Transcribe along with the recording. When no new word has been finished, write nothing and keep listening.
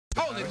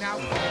rolling now.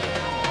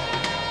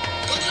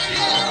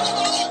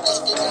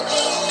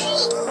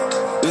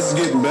 This is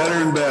getting better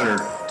and better.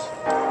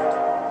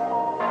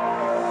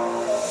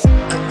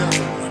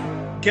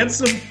 Get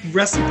some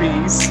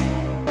recipes.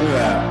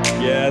 Yeah.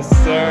 Yes,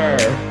 sir.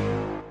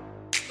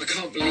 I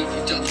can't believe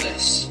you've done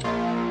this.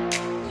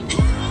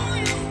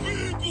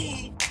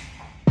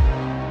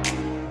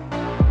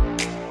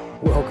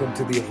 Welcome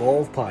to the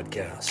Evolve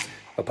Podcast,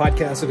 a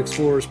podcast that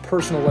explores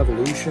personal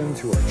evolution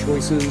through our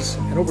choices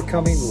and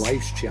overcoming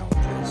life's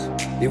challenges.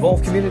 The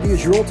Evolve community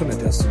is your ultimate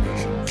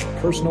destination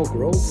for personal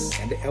growth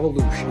and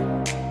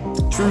evolution.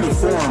 True to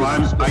form,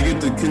 I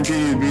get to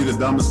continue to be the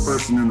dumbest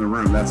person in the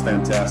room. That's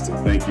fantastic.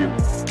 Thank you.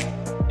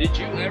 Did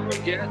you ever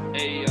get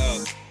a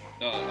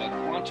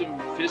quantum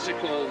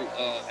physical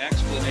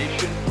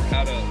explanation for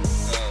how to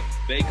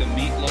bake a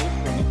meatloaf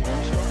from a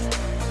corn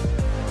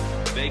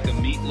star? Bake a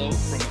meatloaf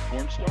from a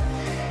corn star?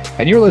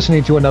 And you're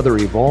listening to another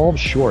Evolve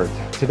Short.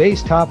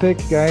 Today's topic,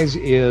 guys,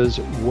 is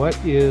what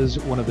is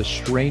one of the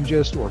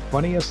strangest or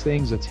funniest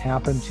things that's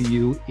happened to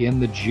you in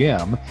the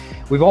gym?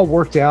 We've all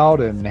worked out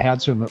and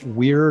had some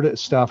weird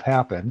stuff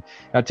happen.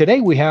 Now, today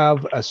we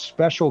have a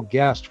special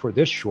guest for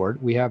this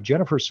short. We have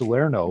Jennifer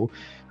Salerno,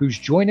 who's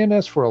joining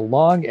us for a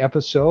long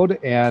episode.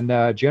 And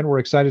Jen, we're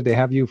excited to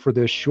have you for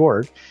this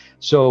short.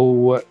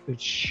 So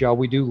shall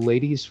we do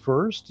ladies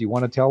first? Do you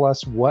want to tell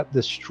us what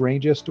the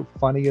strangest,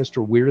 funniest,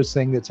 or weirdest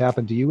thing that's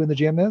happened to you in the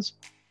gym is?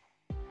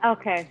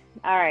 Okay.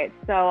 All right.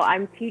 So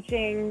I'm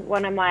teaching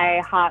one of my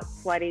hot,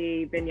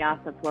 sweaty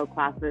vinyasa flow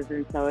classes.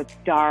 And so it's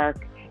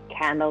dark,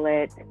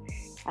 candlelit,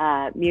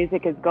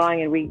 music is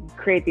going, and we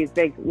create these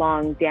big,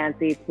 long,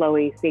 dancey,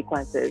 flowy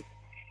sequences.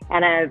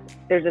 And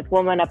there's this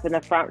woman up in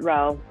the front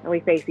row, and we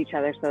face each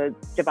other. So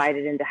it's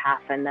divided into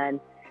half, and then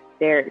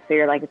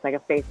you're like, it's like a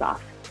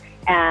face-off.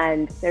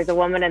 And there's a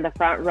woman in the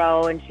front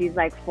row, and she's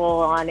like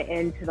full on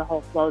into the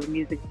whole flow. The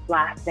music's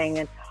blasting,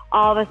 and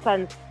all of a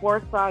sudden,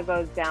 sports bra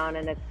goes down,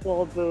 and it's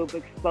full boob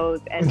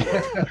exposed, and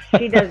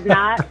she does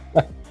not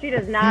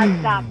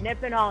stop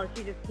nipping all, and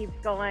she just keeps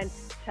going,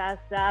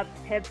 chest up,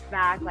 hips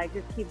back, like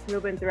just keeps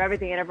moving through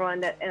everything, and everyone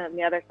that on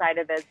the other side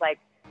of it is like.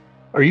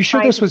 Are you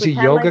sure this was a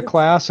yoga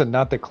class and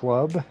not the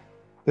club?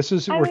 This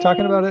is we're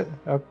talking about it.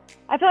 Oh.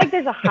 I feel like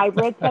there's a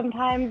hybrid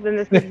sometimes, and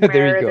this is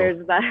where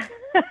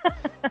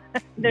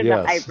there's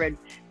a hybrid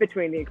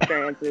between the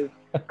experiences,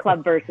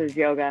 club versus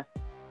yoga.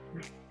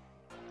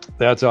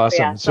 That's awesome.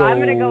 Yeah, so I'm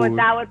going to go with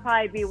that. Would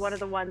probably be one of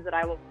the ones that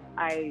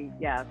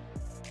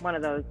one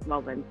of those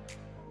moments.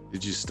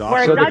 Did you stop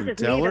her and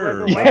tell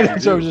her?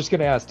 So I was just going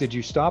to ask, did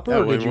you stop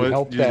her, or did you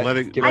help that? Let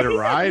it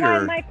ride?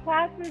 That's why my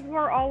classes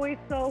were always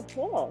so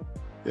full.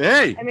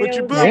 Hey, put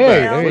your boot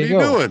back. What are you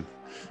doing?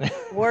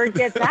 Word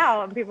gets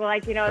out, and people are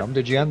like, come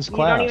to Jen's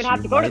class. You don't even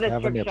have to go to this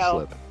strip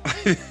show.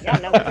 Yeah,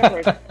 no,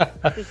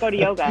 just go to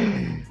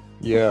yoga.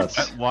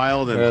 Yes.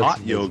 Wild and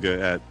hot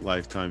yoga at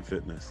Lifetime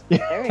Fitness.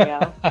 There we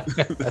go.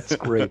 That's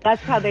great.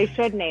 That's how they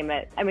should name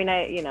it. I mean,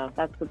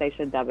 that's what they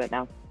should dub it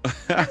now.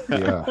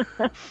 Yeah.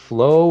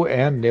 Flow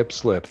and nip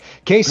slip.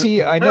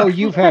 Casey, I know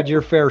you've had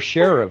your fair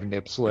share of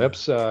nip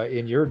slips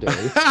in your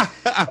day.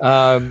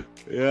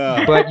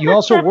 Yeah. But you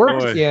also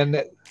worked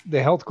in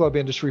the health club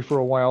industry for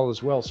a while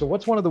as well. So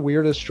what's one of the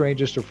weirdest,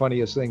 strangest, or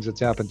funniest things that's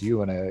happened to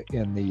you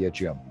in the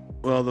gym?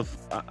 Well,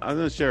 I'm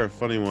going to share a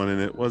funny one,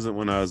 and it wasn't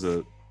when I was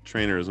a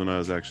trainer. It was when I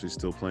was actually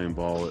still playing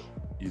ball at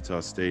Utah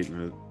State.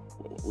 And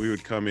we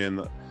would come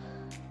in,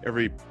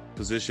 every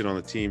position on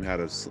the team had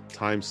a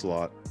time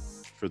slot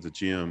for the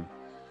gym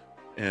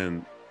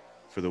and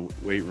for the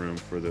weight room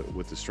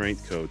with the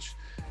strength coach.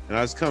 And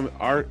I was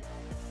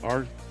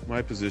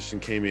my position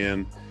came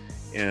in,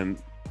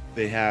 and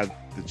they had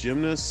the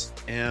gymnasts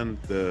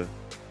and the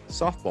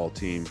softball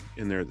team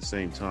in there at the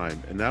same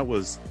time. And that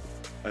was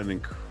an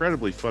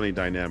incredibly funny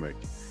dynamic,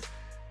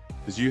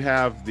 because you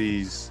have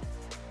these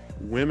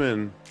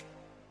women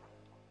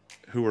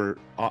who were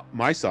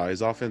my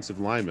size,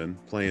 offensive linemen,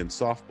 playing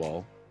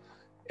softball,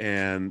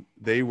 and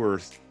they were,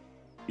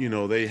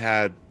 they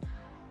had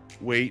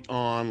weight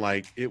on,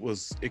 like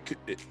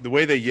the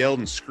way they yelled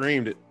and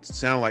screamed, it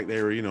sounded like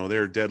they were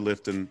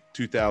deadlifting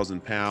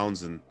 2,000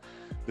 pounds and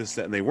this,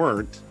 that, and they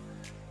weren't.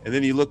 And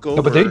then you look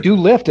over. But they do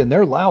lift, and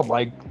they're loud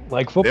like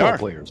football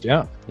players.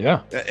 Yeah.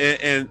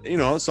 And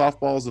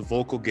softball is a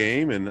vocal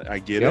game, and I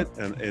get it,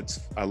 and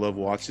I love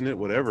watching it,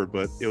 whatever.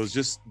 But it was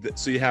just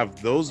so you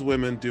have those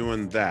women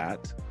doing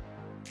that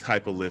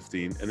type of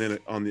lifting, and then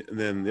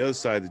then the other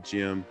side of the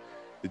gym,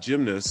 the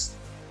gymnasts,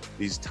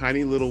 these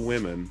tiny little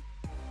women,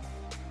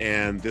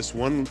 and this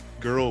one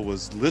girl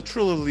was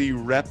literally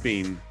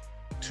repping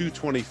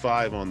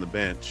 225 on the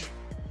bench,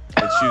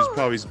 and she was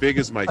probably as big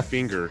as my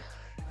finger.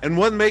 And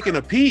wasn't making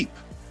a peep.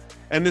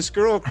 And this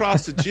girl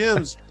across the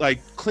gym's like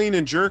clean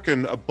and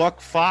jerking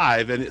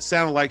 $105, and it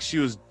sounded like she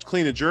was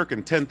clean and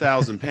jerking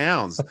 10,000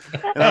 pounds.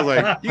 And I was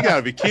like, you got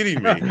to be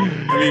kidding me. I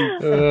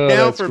mean,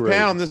 pound for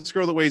pound, this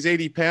girl that weighs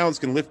 80 pounds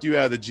can lift you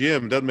out of the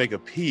gym, doesn't make a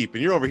peep,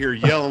 and you're over here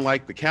yelling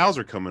like the cows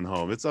are coming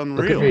home. It's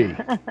unreal.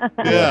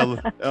 Yeah.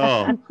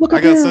 Oh,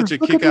 I got such a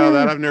kick out of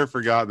that. I've never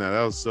forgotten that.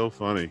 That was so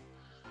funny.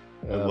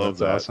 I love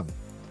that. Awesome.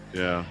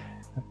 Yeah.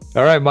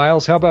 All right,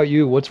 Miles, how about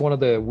you? What's one of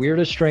the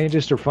weirdest,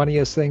 strangest, or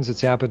funniest things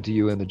that's happened to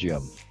you in the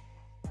gym?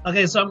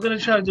 Okay, so I'm going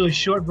to try to do a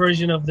short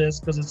version of this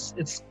because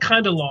it's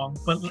kind of long,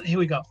 but here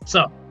we go.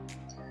 So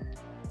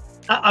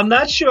I'm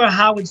not sure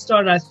how it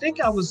started. I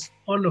think I was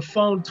on the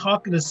phone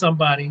talking to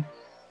somebody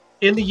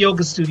in the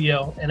yoga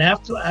studio, and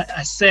after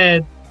I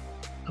said,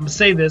 I'm going to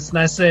say this, and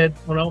I said,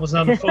 when I was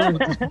on the phone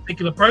with this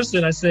particular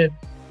person, I said,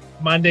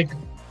 my nigga.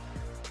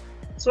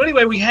 So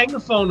anyway, we hang the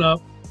phone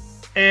up,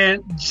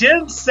 and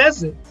Jen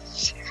says it.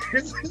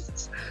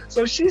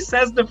 So she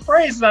says the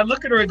phrase, and I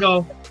look at her and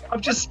go, I'm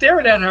just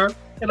staring at her,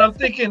 and I'm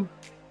thinking,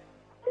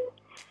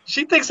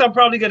 she thinks I'm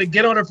probably going to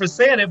get on her for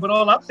saying it, but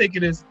all I'm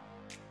thinking is,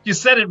 you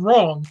said it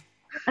wrong.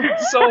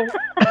 So,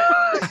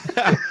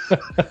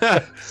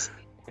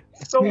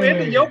 so we're in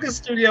the yoga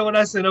studio, and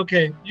I said,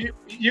 okay,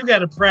 you got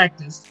to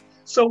practice.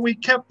 So we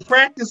kept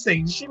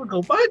practicing. She would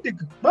go, my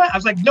nigga, my. I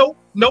was like, no,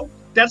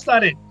 that's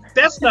not it.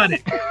 That's not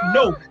it.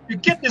 No, you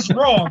get this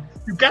wrong.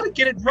 You got to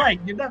get it right.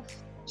 You know.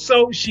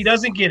 So she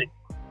doesn't get it.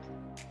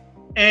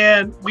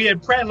 And we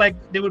had practiced, like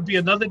there would be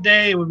another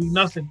day, it would be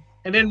nothing.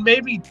 And then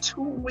maybe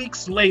 2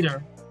 weeks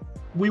later,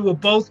 we were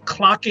both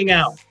clocking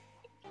out.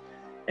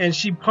 And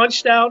she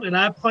punched out and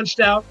I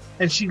punched out.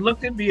 And she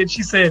looked at me and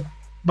she said,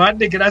 my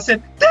nigga. And I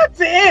said, that's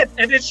it.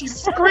 And then she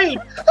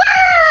screamed.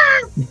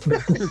 Ah!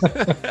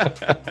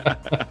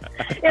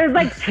 It was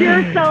like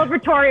pure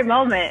celebratory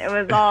moment. It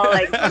was all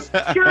like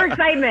pure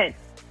excitement.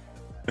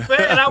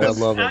 And I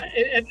love it.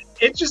 And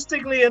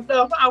interestingly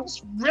enough, I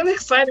was really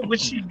excited when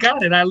she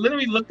got it. I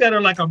literally looked at her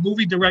like a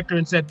movie director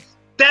and said,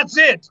 that's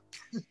it.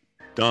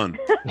 Done.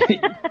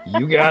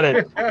 You got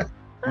it.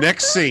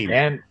 Next scene.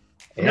 And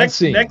next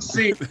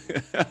scene.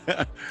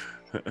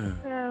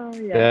 Oh,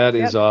 yeah. That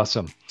is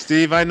awesome.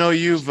 Steve, I know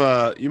you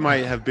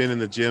might have been in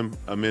the gym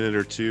a minute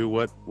or two.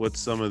 What's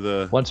some of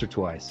the once or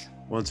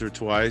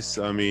twice?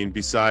 I mean,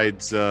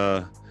 besides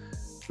the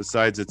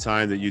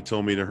time that you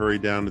told me to hurry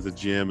down to the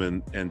gym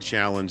and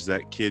challenge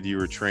that kid you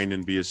were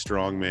training to be a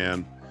strong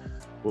man,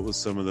 what was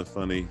some of the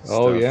funny stuff?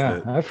 Oh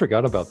yeah, I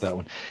forgot about that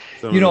one.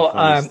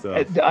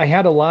 I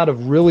had a lot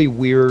of really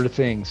weird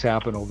things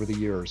happen over the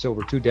years,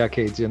 over 2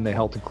 decades in the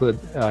health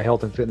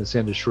and fitness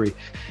industry.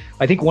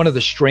 I think one of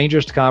the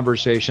strangest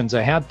conversations,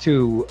 I had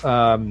to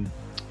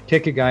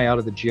kick a guy out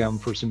of the gym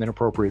for some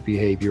inappropriate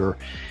behavior.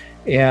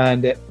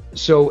 And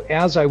so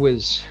as I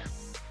was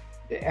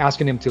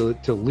asking him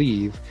to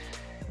leave,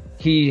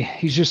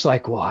 he's just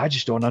like, well, I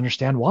just don't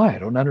understand why. I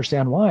don't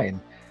understand why. And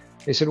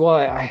they said, well,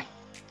 I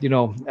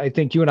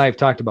think you and I have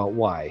talked about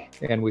why,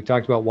 and we've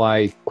talked about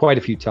why quite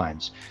a few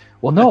times.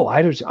 Well, no,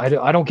 I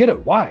don't get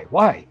it.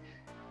 Why?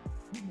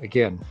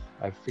 Again,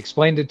 I've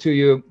explained it to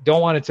you.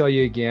 Don't want to tell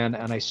you again.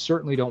 And I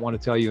certainly don't want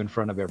to tell you in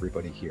front of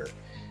everybody here.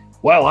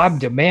 Well, I'm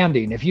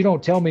demanding. If you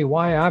don't tell me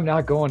why, I'm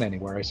not going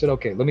anywhere. I said,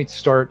 okay, let me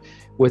start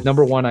with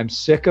number one. I'm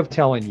sick of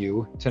telling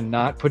you to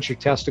not put your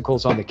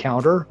testicles on the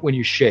counter when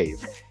you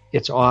shave.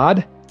 It's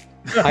odd.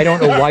 I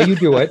don't know why you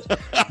do it.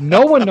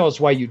 No one knows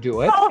why you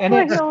do it. And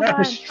it's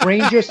the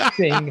strangest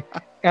thing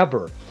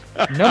ever.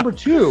 Number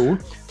two,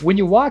 when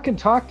you walk and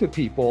talk to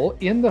people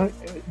in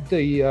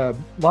the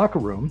locker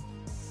room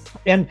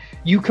and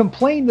you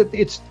complain that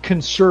it's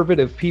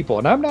conservative people,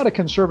 and I'm not a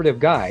conservative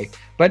guy,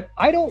 but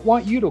I don't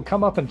want you to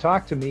come up and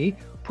talk to me,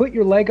 put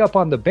your leg up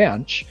on the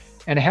bench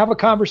and have a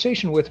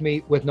conversation with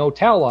me with no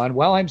towel on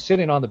while I'm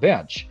sitting on the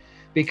bench.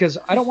 Because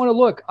I don't want to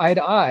look eye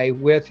to eye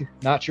with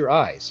not your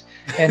eyes.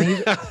 And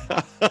he's,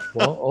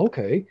 well,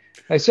 okay.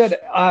 I said,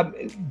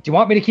 do you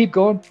want me to keep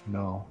going?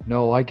 No,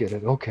 I get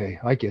it. Okay,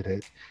 I get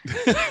it.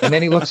 And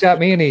then he looks at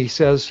me and he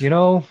says,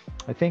 I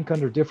think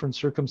under different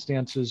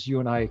circumstances, you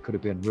and I could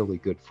have been really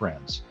good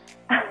friends.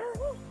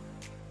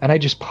 And I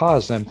just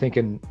paused. I'm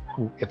thinking,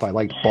 if I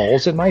liked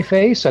balls in my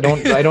face, I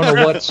don't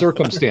know what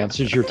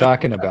circumstances you're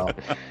talking about.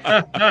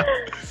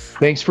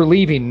 Thanks for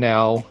leaving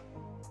now.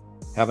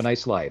 Have a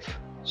nice life.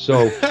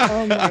 So,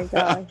 oh my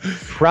gosh,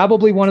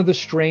 probably one of the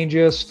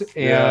strangest.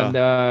 And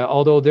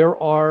although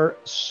there are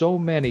so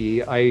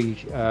many, I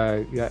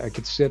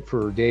could sit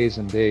for days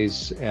and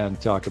days and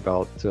talk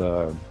about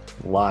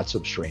lots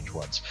of strange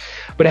ones.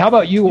 But how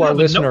about you, our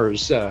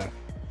listeners?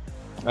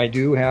 I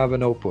do have a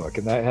notebook,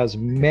 and that has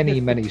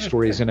many, many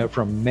stories in it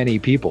from many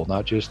people,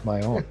 not just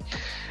my own.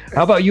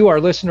 How about you, our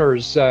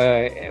listeners?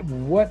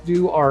 What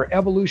do our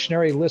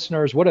evolutionary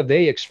listeners, what have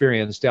they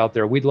experienced out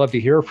there? We'd love to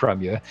hear from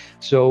you.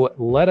 So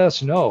let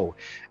us know.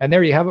 And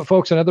there you have it,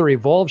 folks. Another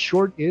Evolve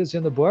short is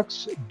in the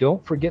books.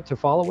 Don't forget to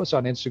follow us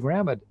on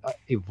Instagram at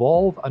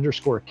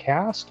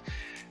evolve_cast.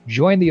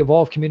 Join the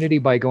Evolve community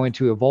by going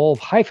to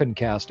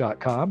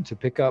evolve-cast.com to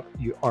pick up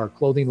our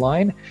clothing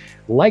line.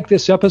 Like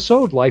this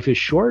episode, life is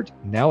short.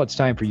 Now it's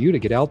time for you to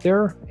get out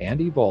there and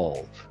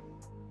evolve.